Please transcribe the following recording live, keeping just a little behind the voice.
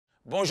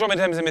Bonjour,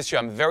 mesdames et messieurs.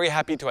 I'm very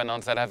happy to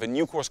announce that I have a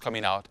new course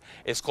coming out.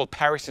 It's called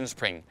Paris in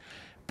Spring,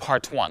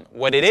 Part 1.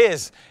 What it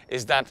is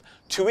that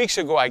 2 weeks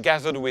ago I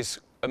gathered with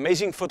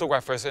amazing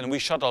photographers and we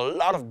shot a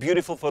lot of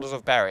beautiful photos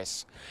of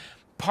Paris.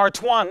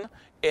 Part 1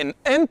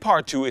 and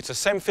Part 2, it's the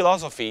same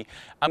philosophy.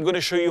 I'm going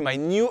to show you my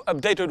new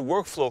updated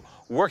workflow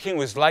working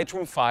with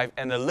Lightroom 5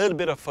 and a little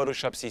bit of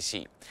Photoshop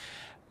CC.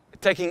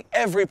 Taking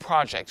every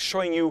project,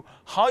 showing you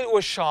how it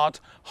was shot,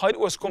 how it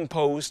was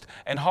composed,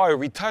 and how I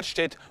retouched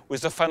it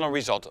with the final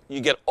result.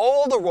 You get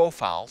all the raw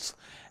files,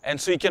 and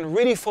so you can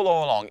really follow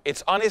along.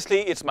 It's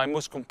my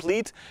most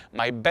complete,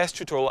 my best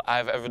tutorial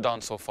I've ever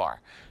done so far.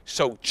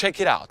 So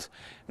check it out.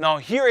 Now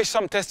here is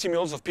some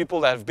testimonials of people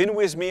that have been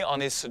with me on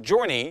this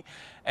journey,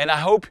 and I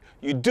hope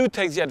you do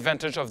take the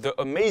advantage of the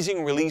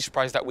amazing release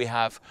price that we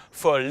have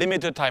for a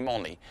limited time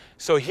only.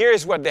 So here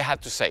is what they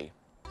had to say.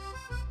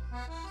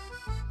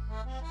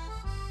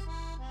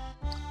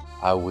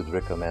 I would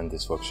recommend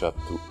this workshop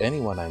to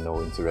anyone I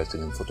know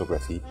interested in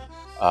photography,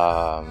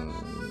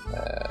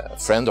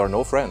 friend or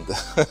no friend.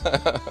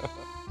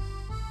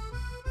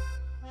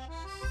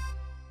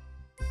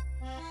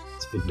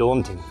 It's been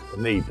daunting for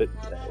me, but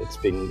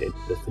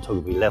the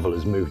photography level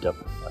has moved up,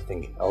 I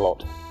think, a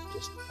lot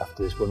just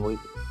after this 1 week.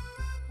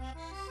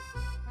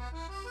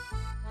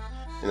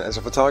 You know, as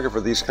a photographer,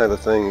 these kind of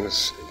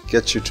things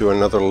get you to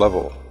another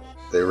level.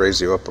 They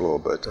raise you up a little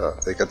bit.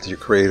 They get your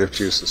creative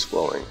juices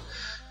flowing.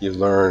 You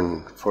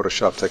learn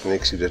Photoshop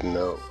techniques you didn't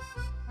know.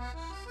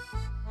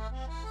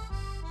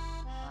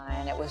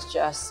 And it was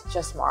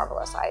just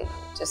marvelous. I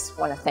just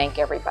want to thank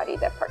everybody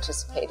that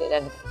participated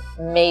and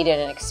made it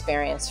an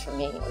experience for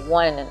me,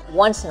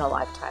 once in a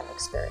lifetime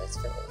experience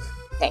for me.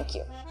 Thank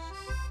you.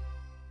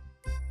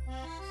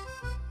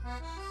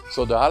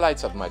 So the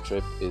highlights of my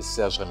trip is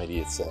Serge Remedy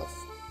itself.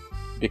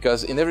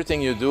 Because in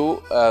everything you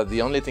do,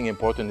 the only thing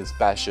important is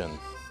passion.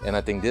 And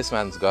I think this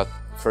man's got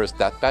first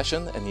that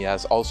passion, and he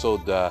has also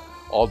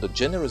all the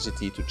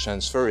generosity to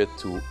transfer it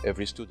to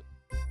every student.